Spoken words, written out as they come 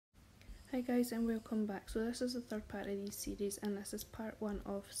Hi guys and welcome back. So this is the third part of these series and this is part 1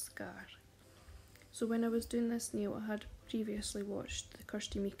 of Scar. So when I was doing this nail I had previously watched the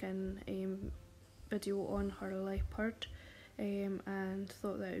Kirsty Meakin video on her Leopard and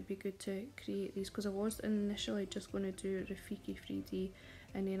thought that it would be good to create these because I was initially just going to do Rafiki 3D,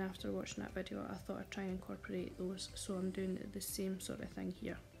 and then after watching that video I thought I'd try and incorporate those, so I'm doing the same sort of thing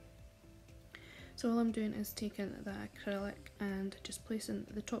here. So all I'm doing is taking the acrylic and just placing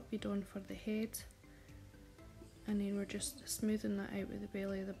the top bead on for the head, and then we're just smoothing that out with the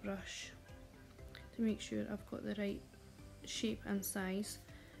belly of the brush to make sure I've got the right shape and size,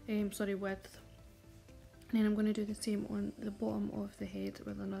 width. And then I'm going to do the same on the bottom of the head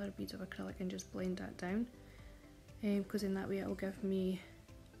with another bead of acrylic and just blend that down, because in that way it will give me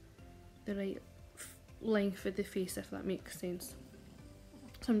the right length for the face, if that makes sense.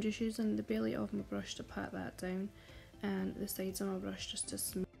 So I'm just using the belly of my brush to pat that down and the sides of my brush just to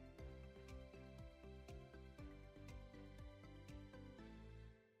smooth.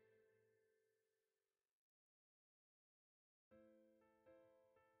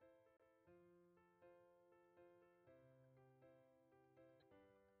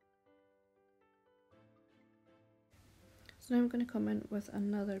 So now I'm going to come in with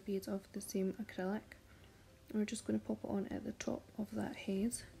another bead of the same acrylic, and we're just going to pop it on at the top of that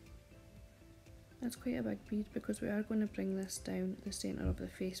head. That's quite a big bead because we are going to bring this down the centre of the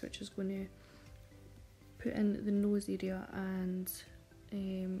face, which is going to put in the nose area and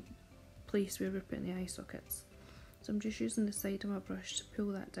place where we're putting the eye sockets. So I'm just using the side of my brush to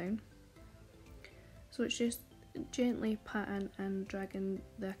pull that down. So it's just gently patting and dragging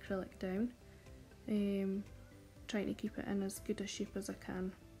the acrylic down, trying to keep it in as good a shape as I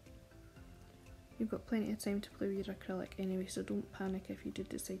can. You've got plenty of time to play with your acrylic anyway, so don't panic if you do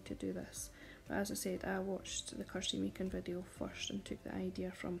decide to do this. But as I said, I watched the Kirsty Meakin video first and took the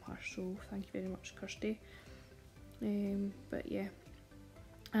idea from her, so thank you very much, Kirsty. But yeah,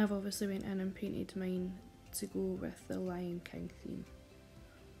 I've obviously went in and painted mine to go with the Lion King theme.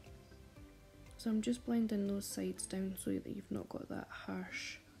 So I'm just blending those sides down so that you've not got that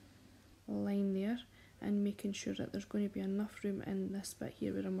harsh line there, and making sure that there's going to be enough room in this bit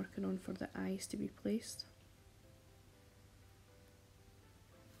here where I'm working on for the eyes to be placed.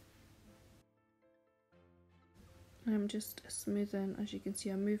 I'm just smoothing. As you can see,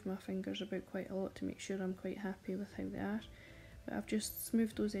 I move my fingers about quite a lot to make sure I'm quite happy with how they are, but I've just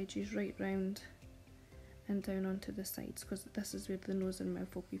smoothed those edges right round and down onto the sides because this is where the nose and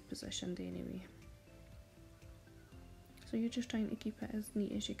mouth will be positioned anyway. So you're just trying to keep it as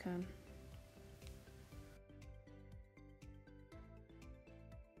neat as you can.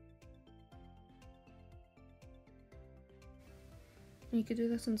 You could do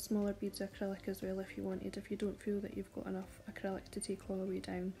this in smaller beads of acrylic as well if you wanted, if you don't feel that you've got enough acrylic to take all the way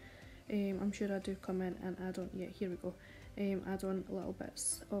down. I'm sure I do come in and add on, here we go, add on little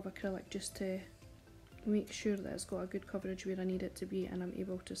bits of acrylic just to make sure that it's got a good coverage where I need it to be and I'm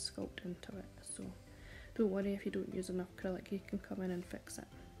able to sculpt into it. So don't worry if you don't use enough acrylic, you can come in and fix it.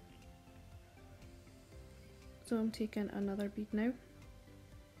 So I'm taking another bead now,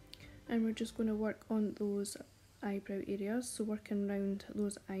 and we're just going to work on those eyebrow areas, so working around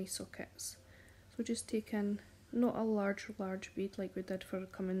those eye sockets. So just taking not a large bead like we did for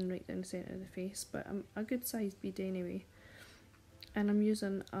coming right down the centre of the face, but a good sized bead anyway. And I'm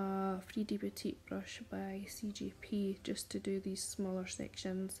using a 3D Petite brush by CJP just to do these smaller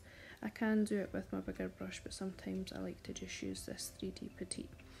sections. I can do it with my bigger brush, but sometimes I like to just use this 3D Petite.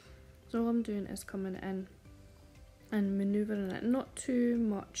 So all I'm doing is coming in and manoeuvring it, not too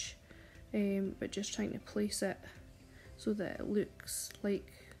much, but just trying to place it so that it looks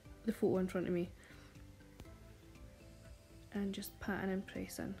like the photo in front of me, and just patting and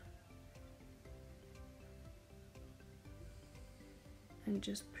pressing and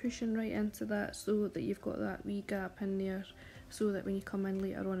just pushing right into that so that you've got that wee gap in there, so that when you come in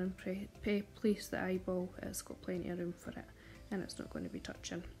later on and place the eyeball, it's got plenty of room for it and it's not going to be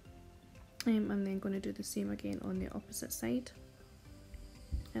touching. I'm then going to do the same again on the opposite side.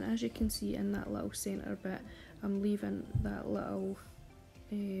 And as you can see in that little centre bit, I'm leaving that little,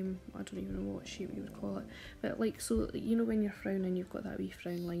 I don't even know what shape you would call it, but like, so you know when you're frowning you've got that wee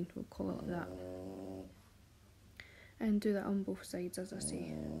frown line, we'll call it that. And do that on both sides, as I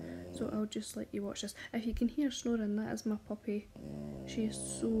say. So I'll just let you watch this. If you can hear snoring, that is my puppy. She is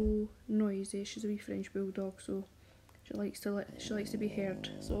so noisy. She's a wee French bulldog, so she likes to be heard.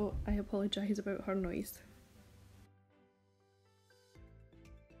 So I apologise about her noise.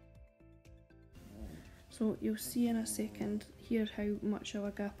 So you'll see in a second here how much of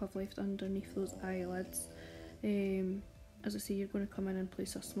a gap I've left underneath those eyelids. as I say, you're going to come in and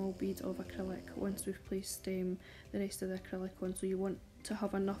place a small bead of acrylic once we've placed the rest of the acrylic on, so you want to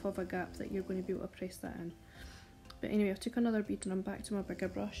have enough of a gap that you're going to be able to press that in. But anyway, I've took another bead and I'm back to my bigger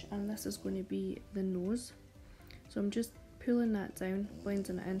brush, and this is going to be the nose. So I'm just pulling that down,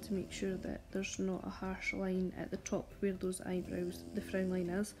 blending it in to make sure that there's not a harsh line at the top where those eyebrows, the frown line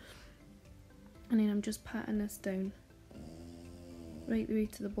is. And then I'm just patting this down right the way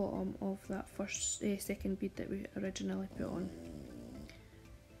to the bottom of that second bead that we originally put on,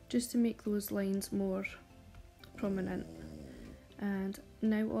 just to make those lines more prominent. And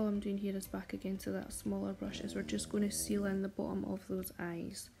now all I'm doing here is back again to that smaller brush, is we're just going to seal in the bottom of those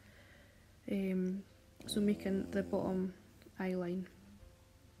eyes, so making the bottom eye line,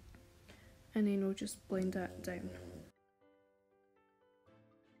 and then we'll just blend that down.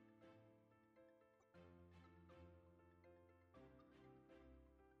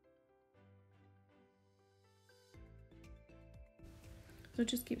 So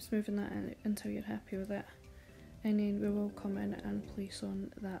just keep smoothing that in until you're happy with it, and then we will come in and place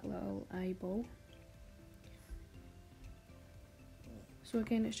on that little eyeball. So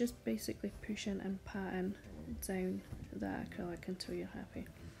again, it's just basically pushing and patting down that acrylic until you're happy.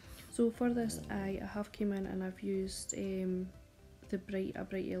 So for this eye, I have came in and I've used a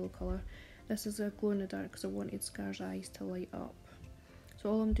bright yellow colour. This is a glow in the dark because I wanted Scar's eyes to light up.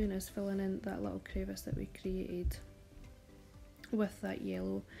 So all I'm doing is filling in that little crevice that we created with that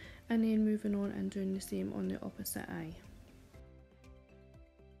yellow, and then moving on and doing the same on the opposite eye.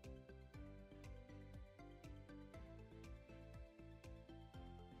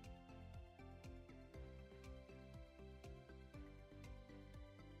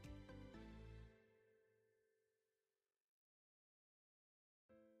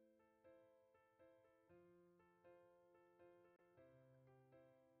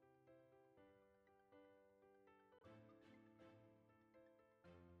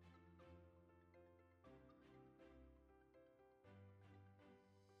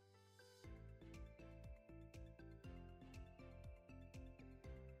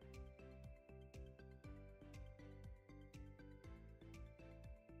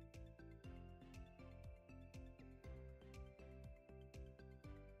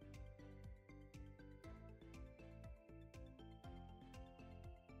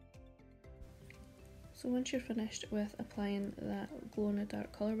 So once you're finished with applying that glow in the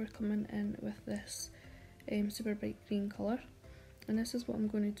dark colour, we're coming in with this super bright green colour, and this is what I'm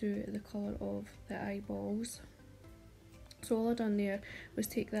going to do the colour of the eyeballs. So all I've done there was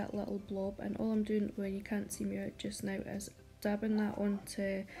take that little blob, and all I'm doing when you can't see me out just now is dabbing that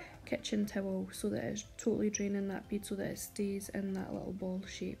onto kitchen towel so that it's totally draining that bead so that it stays in that little ball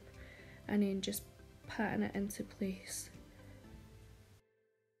shape, and then just patting it into place.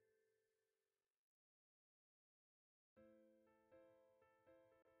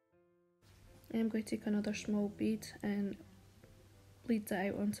 I'm going to take another small bead and bleed that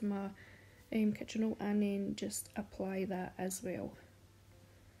out onto my kitchen roll, and then just apply that as well.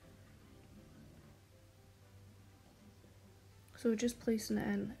 So just placing it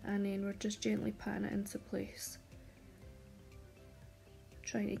in, and then we're just gently patting it into place,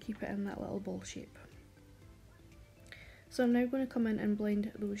 trying to keep it in that little ball shape. So I'm now going to come in and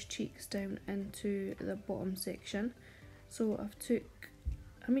blend those cheeks down into the bottom section. So I've took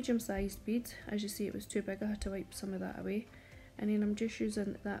a medium sized bead. As you see, it was too big, I had to wipe some of that away, and then I'm just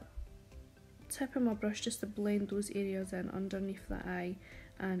using that tip of my brush just to blend those areas in underneath the eye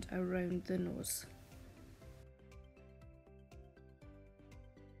and around the nose.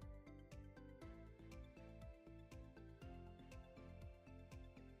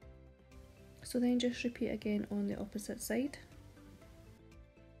 So then just repeat again on the opposite side.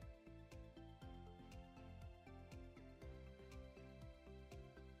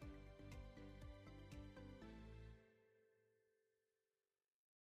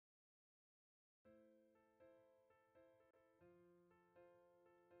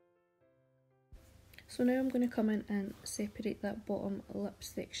 So now I'm going to come in and separate that bottom lip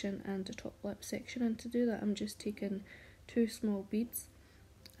section and the top lip section, and to do that I'm just taking two small beads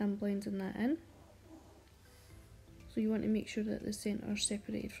and blending that in. So you want to make sure that the centre is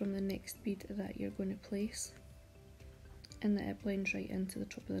separated from the next bead that you're going to place, and that it blends right into the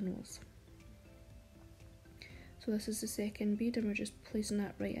top of the nose. So this is the second bead, and we're just placing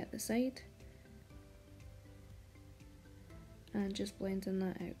that right at the side and just blending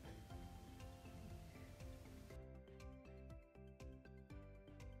that out.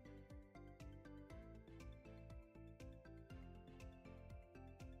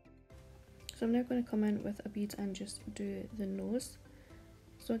 So I'm now going to come in with a bead and just do the nose.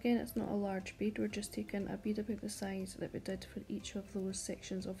 So So again, it's not a large bead, we're just taking a bead about the size that we did for each of those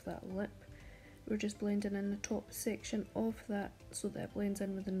sections of that lip. We're just blending in the top section of that so that it blends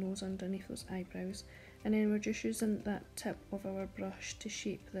in with the nose underneath those eyebrows, and then we're just using that tip of our brush to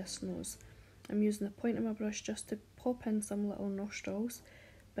shape this nose. I'm using the point of my brush just to pop in some little nostrils,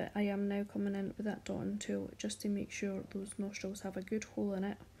 but I am now coming in with that dotting tool just to make sure those nostrils have a good hole in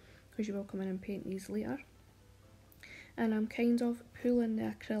it, because you will come in and paint these later. And I'm kind of pulling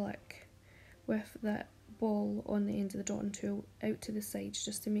the acrylic with that ball on the end of the dotting tool out to the sides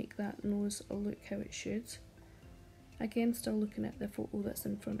just to make that nose look how it should. Again, still looking at the photo that's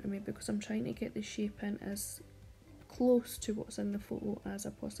in front of me because I'm trying to get the shape in as close to what's in the photo as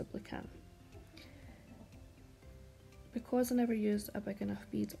I possibly can. Because I never used a big enough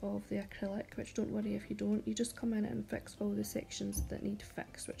bead of the acrylic, which don't worry if you don't, you just come in and fix all the sections that need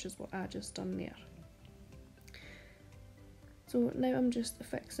fixed, which is what I just done there. So now I'm just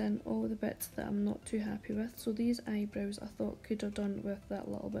fixing all the bits that I'm not too happy with. So these eyebrows I thought could have done with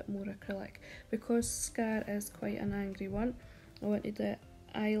that little bit more acrylic. Because Scar is quite an angry one, I wanted the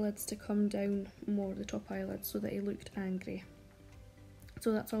eyelids to come down more, the top eyelids, so that he looked angry.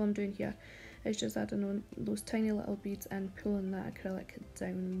 So that's all I'm doing here, is just adding on those tiny little beads and pulling that acrylic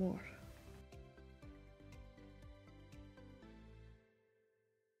down more.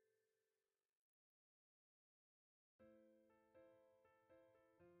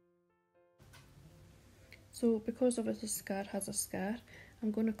 So because obviously Scar has a scar, I'm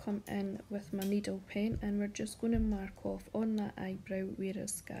going to come in with my needle pen and we're just going to mark off on that eyebrow where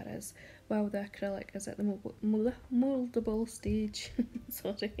his scar is, while the acrylic is at the mouldable stage.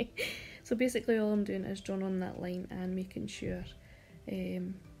 Sorry. So basically all I'm doing is drawing on that line and making sure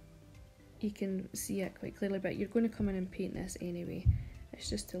you can see it quite clearly, but you're going to come in and paint this anyway. It's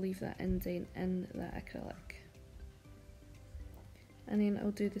just to leave that indent in that acrylic. And then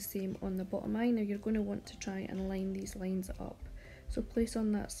I'll do the same on the bottom eye. Now you're going to want to try and line these lines up. So place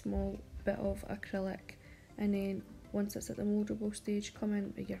on that small bit of acrylic, and then once it's at the mouldable stage, come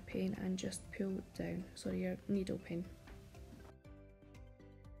in with your pen and just pull down, sorry, your needle pen.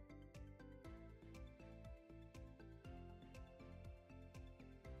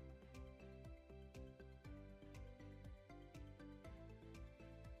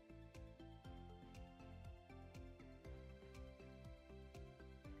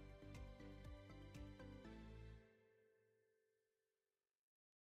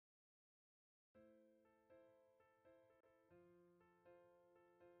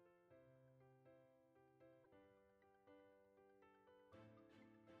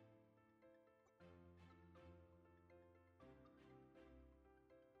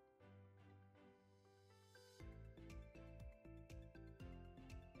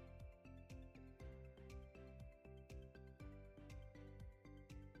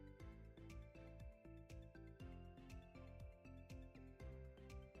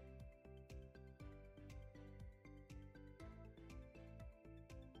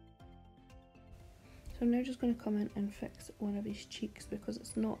 So I'm now just going to come in and fix one of his cheeks because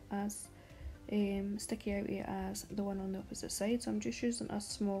it's not as sticky outy as the one on the opposite side. So I'm just using a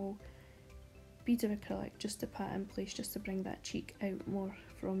small bead of acrylic just to pat in place, just to bring that cheek out more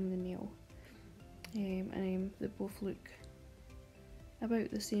from the nail. And they both look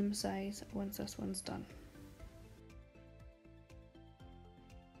about the same size once this one's done.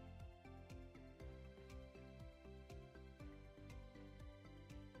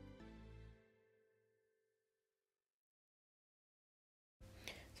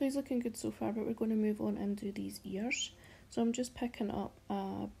 So he's looking good so far, but we're going to move on and do these ears. So I'm just picking up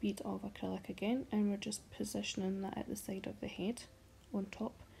a bead of acrylic again, and we're just positioning that at the side of the head on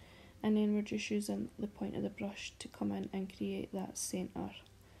top, and then we're just using the point of the brush to come in and create that centre.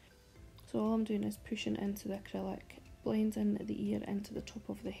 So all I'm doing is pushing into the acrylic, blending the ear into the top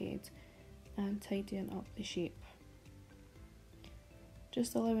of the head and tidying up the shape.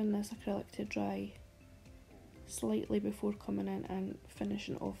 Just allowing this acrylic to dry slightly before coming in and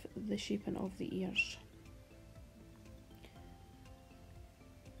finishing off the shaping of the ears.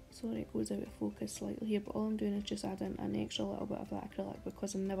 Sorry, it goes out of focus slightly here, but all I'm doing is just adding an extra little bit of that acrylic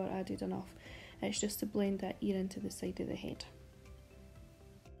because I never added enough. It's just to blend that ear into the side of the head.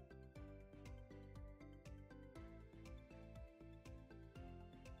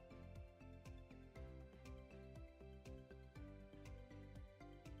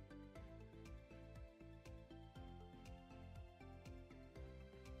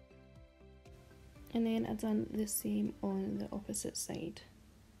 And then I've done the same on the opposite side.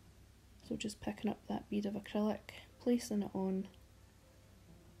 So just picking up that bead of acrylic, placing it on,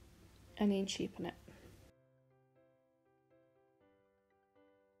 and then shaping it.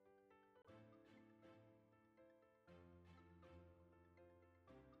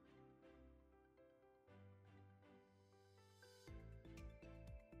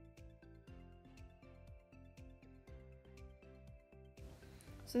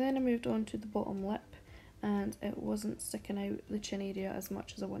 So then I moved on to the bottom lip, and it wasn't sticking out the chin area as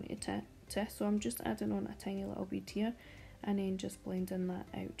much as I wanted it to, so I'm just adding on a tiny little bead here and then just blending that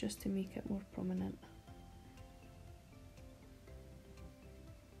out just to make it more prominent.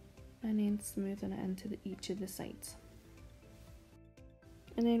 And then smoothing it into each of the sides.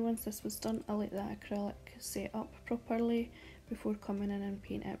 And then once this was done, I let that acrylic set up properly before coming in and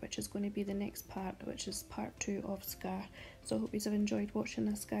paint it, which is going to be the next part, which is part 2 of Scar. So I hope you have enjoyed watching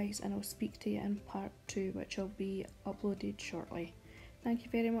this, guys, and I'll speak to you in part 2, which will be uploaded shortly. Thank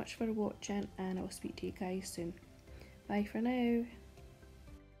you very much for watching, and I'll speak to you guys soon. Bye for now.